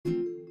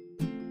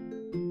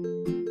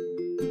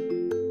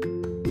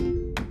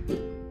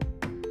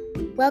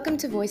Welcome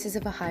to Voices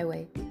of a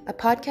Highway, a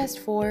podcast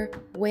for,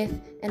 with,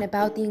 and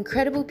about the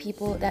incredible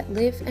people that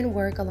live and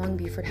work along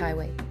Buford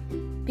Highway.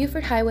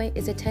 Buford Highway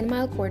is a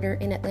 10-mile corridor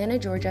in Atlanta,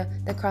 Georgia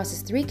that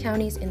crosses 3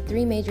 counties and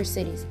 3 major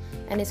cities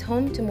and is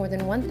home to more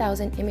than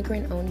 1,000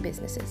 immigrant-owned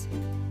businesses.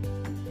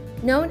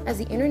 Known as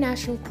the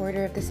International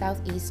Corridor of the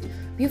Southeast,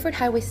 Buford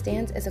Highway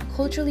stands as a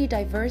culturally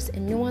diverse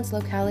and nuanced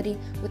locality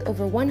with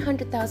over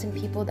 100,000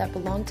 people that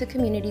belong to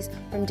communities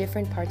from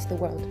different parts of the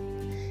world.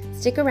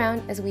 Stick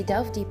around as we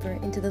delve deeper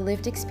into the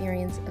lived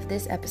experience of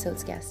this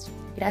episode's guest.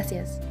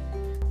 Gracias.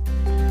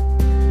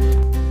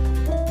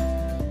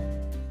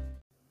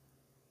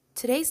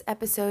 Today's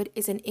episode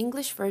is an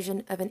English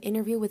version of an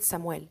interview with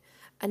Samuel,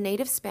 a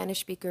native Spanish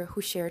speaker who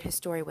shared his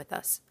story with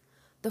us.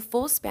 The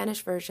full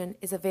Spanish version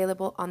is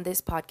available on this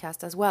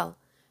podcast as well.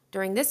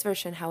 During this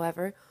version,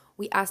 however,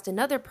 we asked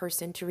another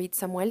person to read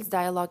Samuel's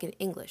dialogue in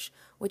English,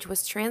 which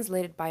was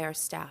translated by our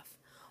staff.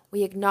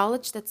 We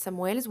acknowledge that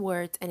Samuel's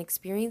words and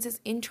experiences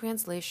in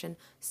translation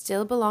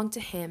still belong to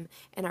him,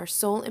 and our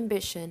sole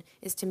ambition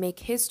is to make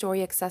his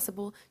story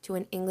accessible to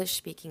an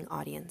English-speaking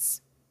audience.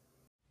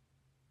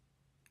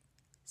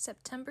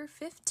 September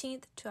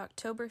 15th to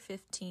October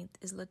 15th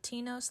is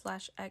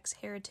Latino/X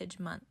Heritage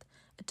Month,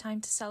 a time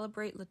to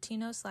celebrate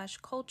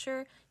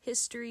Latino/culture,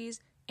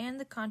 histories, and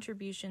the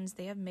contributions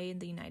they have made in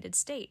the United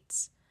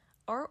States.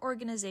 Our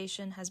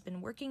organization has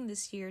been working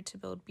this year to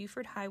build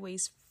Buford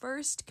Highway's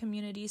first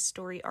community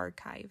story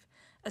archive,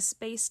 a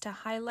space to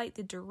highlight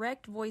the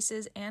direct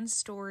voices and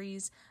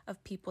stories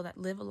of people that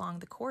live along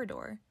the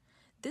corridor.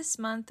 This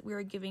month, we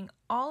are giving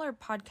all our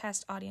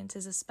podcast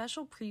audiences a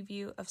special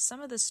preview of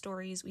some of the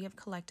stories we have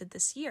collected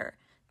this year,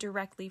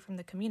 directly from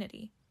the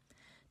community.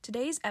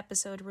 Today's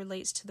episode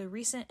relates to the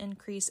recent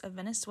increase of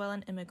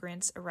Venezuelan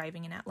immigrants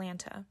arriving in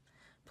Atlanta.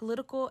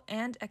 Political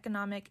and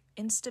economic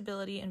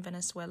instability in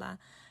Venezuela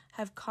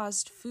have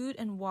caused food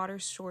and water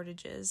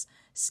shortages,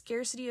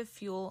 scarcity of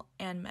fuel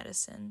and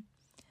medicine.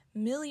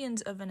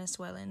 Millions of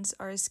Venezuelans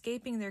are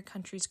escaping their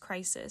country's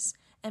crisis,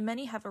 and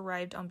many have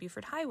arrived on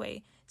Buford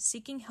Highway,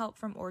 seeking help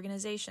from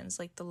organizations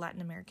like the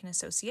Latin American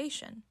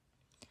Association.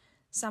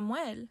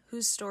 Samuel,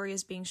 whose story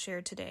is being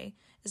shared today,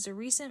 is a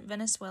recent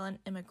Venezuelan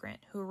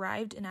immigrant who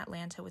arrived in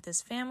Atlanta with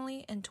his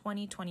family in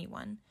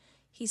 2021.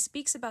 He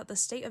speaks about the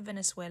state of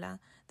Venezuela,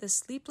 the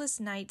sleepless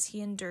nights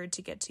he endured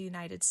to get to the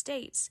United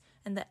States,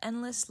 and the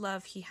endless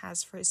love he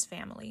has for his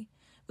family.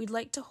 We'd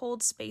like to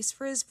hold space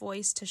for his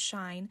voice to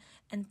shine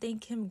and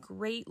thank him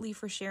greatly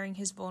for sharing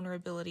his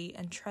vulnerability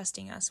and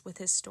trusting us with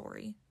his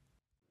story.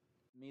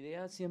 My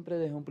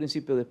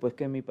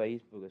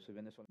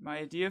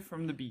idea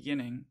from the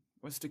beginning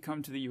was to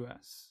come to the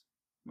U.S.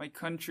 My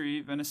country,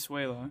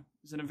 Venezuela,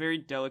 is in a very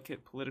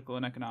delicate political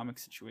and economic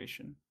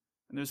situation,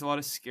 and there's a lot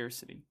of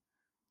scarcity.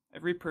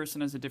 Every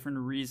person has a different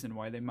reason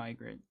why they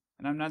migrate,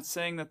 and I'm not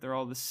saying that they're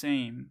all the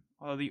same,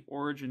 although the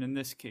origin in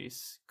this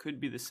case could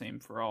be the same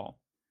for all.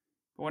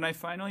 But when I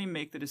finally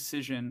make the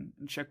decision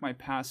and check my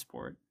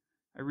passport,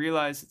 I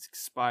realize it's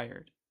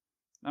expired.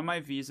 Not my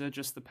visa,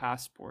 just the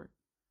passport.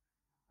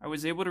 I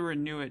was able to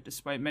renew it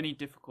despite many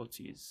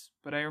difficulties,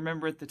 but I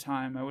remember at the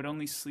time I would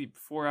only sleep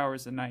 4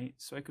 hours a night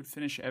so I could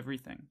finish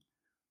everything,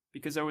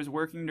 because I was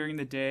working during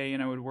the day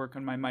and I would work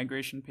on my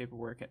migration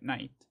paperwork at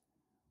night.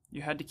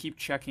 You had to keep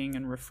checking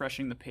and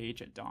refreshing the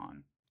page at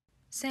dawn.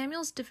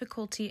 Samuel's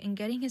difficulty in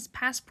getting his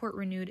passport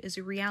renewed is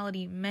a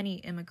reality many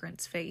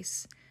immigrants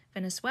face.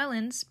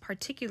 Venezuelans,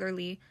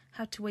 particularly,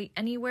 have to wait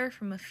anywhere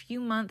from a few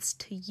months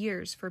to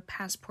years for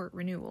passport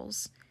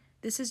renewals.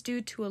 This is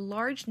due to a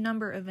large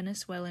number of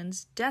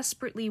Venezuelans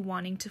desperately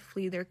wanting to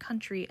flee their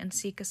country and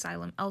seek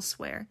asylum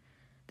elsewhere.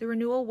 The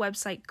renewal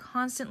website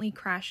constantly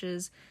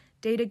crashes,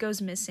 data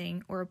goes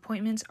missing, or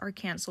appointments are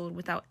canceled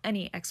without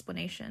any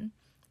explanation.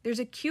 There's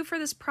a queue for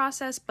this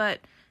process,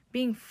 but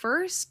being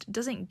first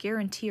doesn't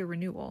guarantee a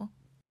renewal.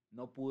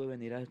 No pude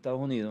venir a Estados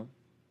Unidos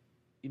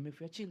y me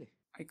fui a Chile.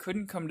 I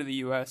couldn't come to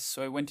the U.S.,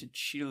 so I went to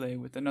Chile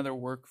with another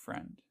work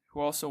friend, who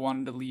also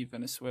wanted to leave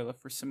Venezuela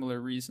for similar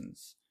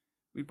reasons.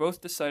 We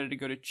both decided to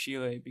go to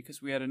Chile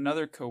because we had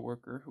another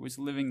coworker who was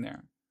living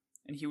there,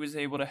 and he was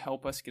able to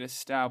help us get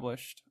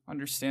established,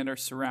 understand our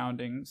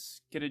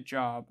surroundings, get a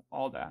job,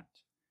 all that.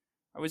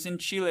 I was in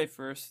Chile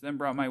first, then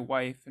brought my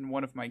wife and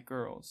one of my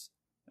girls,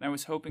 and I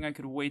was hoping I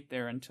could wait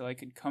there until I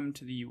could come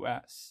to the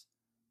U.S.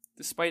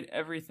 Despite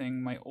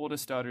everything, my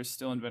oldest daughter is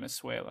still in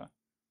Venezuela,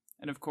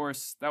 and of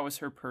course, that was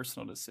her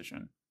personal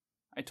decision.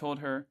 I told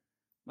her,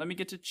 "Let me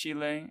get to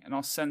Chile, and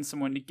I'll send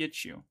someone to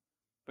get you."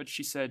 But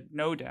she said,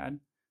 "No, Dad,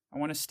 I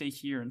want to stay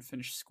here and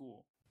finish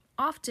school."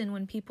 Often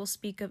when people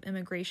speak of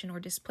immigration or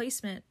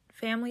displacement,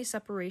 family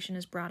separation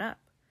is brought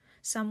up.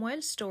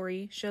 Samuel's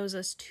story shows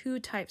us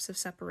 2 types of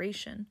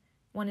separation.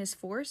 One is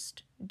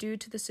forced, due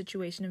to the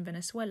situation in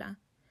Venezuela.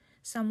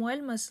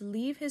 Samuel must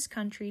leave his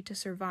country to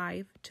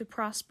survive, to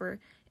prosper,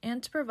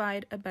 and to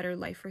provide a better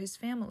life for his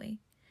family.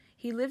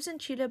 He lives in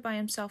Chile by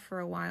himself for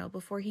a while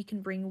before he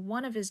can bring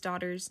one of his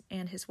daughters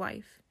and his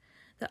wife.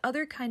 The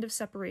other kind of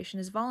separation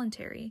is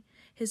voluntary.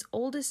 His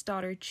oldest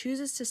daughter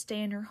chooses to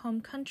stay in her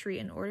home country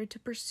in order to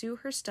pursue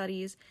her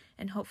studies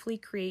and hopefully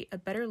create a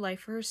better life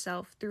for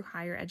herself through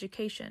higher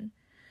education.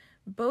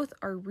 Both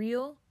are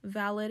real,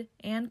 valid,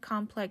 and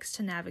complex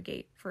to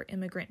navigate for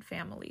immigrant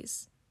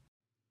families.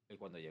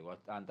 Cuando llego a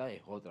Atlanta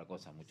es otra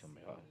cosa mucho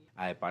mejor.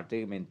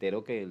 Aparte me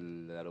entero que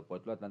el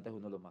aeropuerto de Atlanta es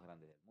uno de los más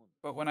grandes del mundo.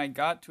 But when I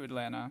got to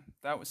Atlanta,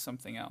 that was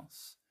something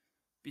else.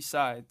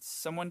 Besides,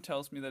 someone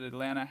tells me that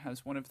Atlanta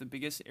has one of the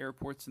biggest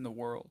airports in the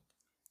world.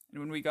 And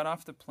when we got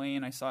off the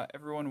plane, I saw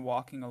everyone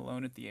walking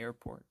alone at the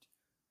airport.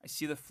 I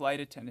see the flight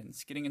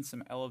attendants getting in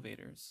some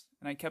elevators,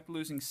 and I kept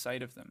losing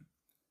sight of them.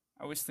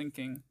 I was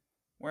thinking,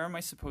 where am I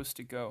supposed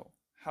to go?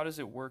 How does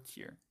it work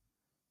here?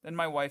 Then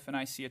my wife and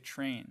I see a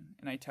train,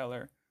 and I tell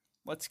her,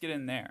 let's get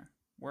in there.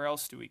 Where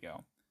else do we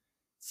go?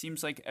 It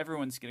seems like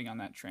everyone's getting on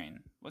that train.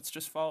 Let's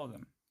just follow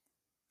them.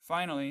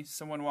 Finally,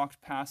 someone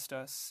walked past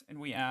us, and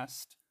we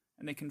asked,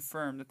 and they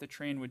confirmed that the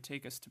train would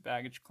take us to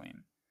baggage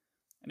claim.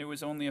 And it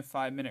was only a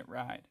 5-minute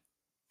ride.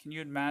 Can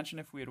you imagine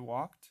if we had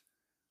walked?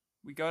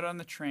 We got on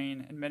the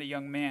train and met a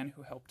young man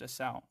who helped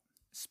us out,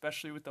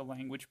 especially with the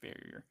language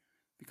barrier,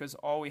 because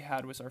all we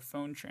had was our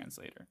phone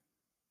translator.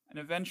 And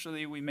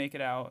eventually we make it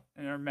out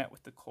and are met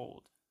with the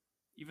cold.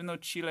 Even though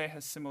Chile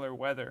has similar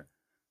weather,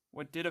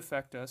 what did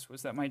affect us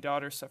was that my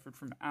daughter suffered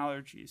from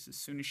allergies as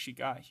soon as she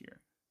got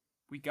here.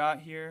 We got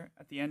here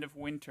at the end of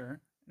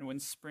winter, and when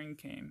spring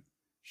came,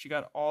 she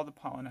got all the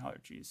pollen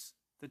allergies,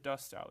 the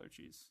dust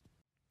allergies.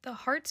 The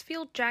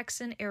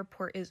Hartsfield-Jackson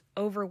Airport is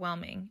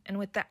overwhelming, and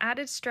with the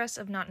added stress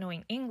of not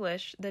knowing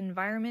English, the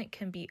environment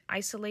can be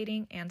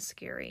isolating and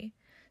scary.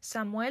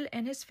 Samuel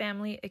and his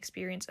family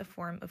experience a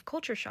form of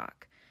culture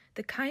shock.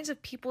 The kinds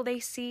of people they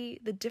see,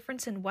 the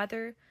difference in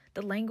weather,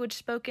 the language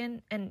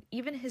spoken, and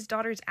even his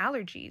daughter's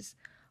allergies.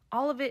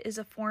 All of it is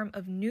a form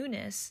of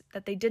newness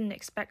that they didn't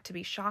expect to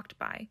be shocked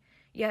by.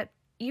 Yet,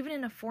 even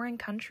in a foreign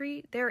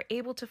country, they are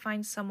able to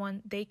find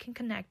someone they can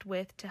connect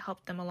with to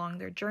help them along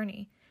their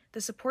journey. The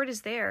support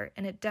is there,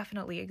 and it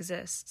definitely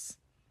exists.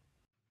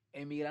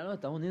 Emigraron a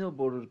Estados Unidos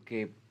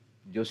porque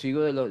yo soy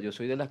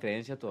de las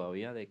creencias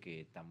todavía de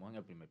que estamos en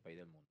el primer país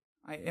del mundo.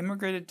 I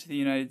immigrated to the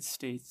United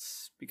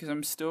States because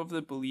I'm still of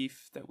the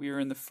belief that we are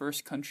in the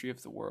first country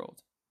of the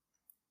world.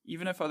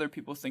 Even if other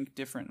people think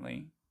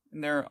differently,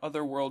 and there are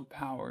other world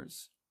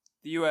powers,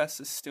 the US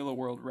is still a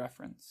world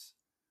reference.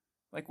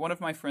 Like one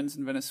of my friends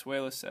in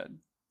Venezuela said,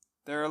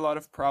 there are a lot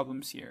of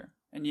problems here,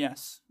 and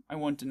yes, I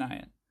won't deny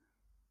it.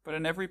 But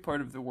in every part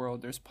of the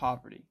world, there's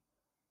poverty.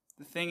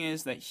 The thing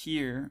is that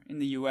here, in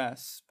the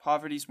US,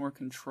 poverty's more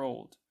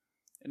controlled,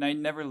 and I'd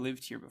never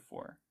lived here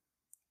before.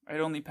 I'd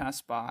only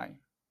passed by.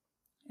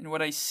 And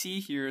what I see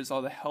here is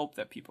all the help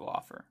that people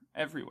offer,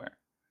 everywhere.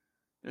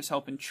 There's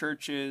help in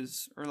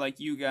churches, or like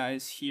you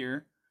guys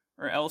here,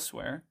 or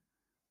elsewhere.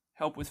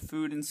 Help with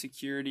food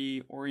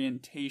insecurity,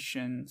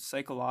 orientation,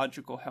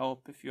 psychological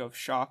help if you have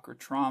shock or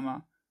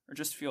trauma, or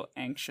just feel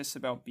anxious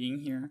about being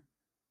here.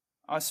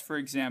 Us, for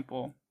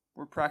example,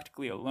 we're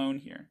practically alone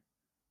here.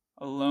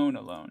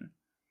 Alone.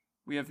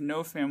 We have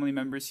no family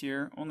members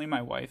here, only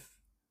my wife.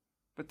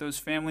 But those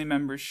family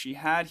members she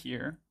had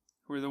here,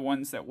 who are the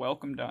ones that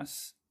welcomed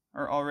us,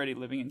 are already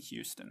living in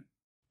Houston.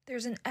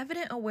 There's an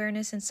evident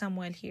awareness in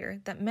Samuel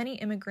here that many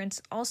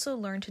immigrants also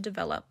learn to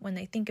develop when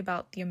they think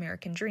about the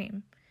American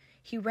dream.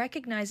 He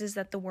recognizes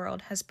that the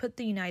world has put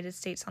the United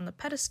States on the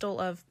pedestal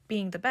of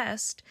being the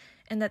best,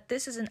 and that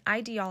this is an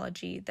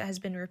ideology that has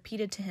been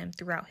repeated to him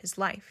throughout his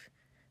life.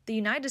 The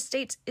United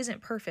States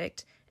isn't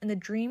perfect, and the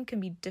dream can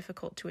be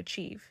difficult to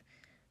achieve.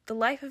 The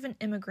life of an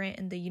immigrant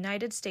in the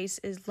United States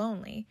is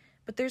lonely,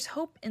 but there's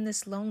hope in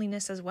this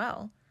loneliness as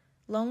well.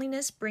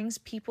 Loneliness brings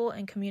people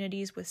and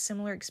communities with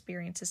similar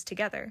experiences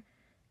together.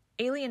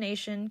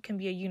 Alienation can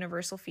be a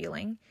universal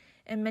feeling,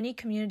 and many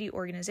community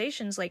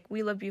organizations like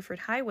We Love Buford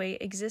Highway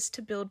exist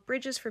to build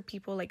bridges for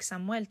people like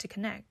Samuel to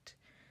connect.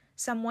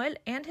 Samuel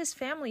and his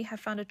family have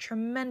found a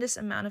tremendous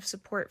amount of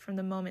support from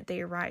the moment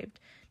they arrived,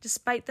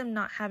 despite them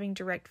not having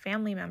direct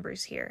family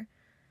members here.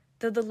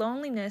 Though the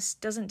loneliness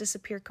doesn't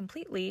disappear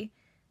completely,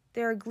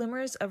 there are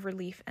glimmers of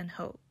relief and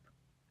hope.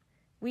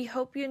 We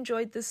hope you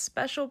enjoyed this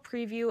special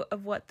preview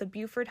of what the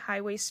Buford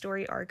Highway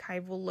Story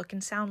Archive will look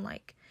and sound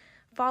like.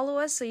 Follow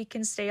us so you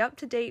can stay up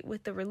to date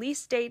with the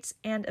release dates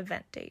and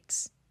event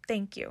dates.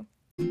 Thank you.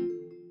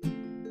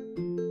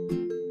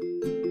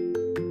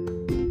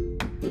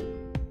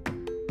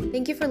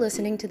 Thank you for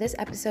listening to this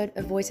episode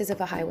of Voices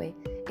of a Highway.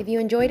 If you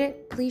enjoyed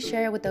it, please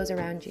share it with those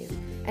around you.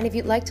 And if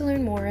you'd like to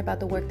learn more about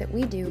the work that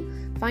we do,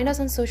 find us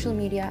on social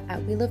media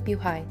at We Love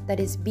BuHi, that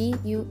is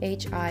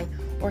BUHI,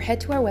 or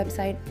head to our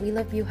website,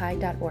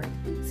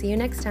 welovebuhi.org. See you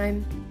next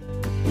time.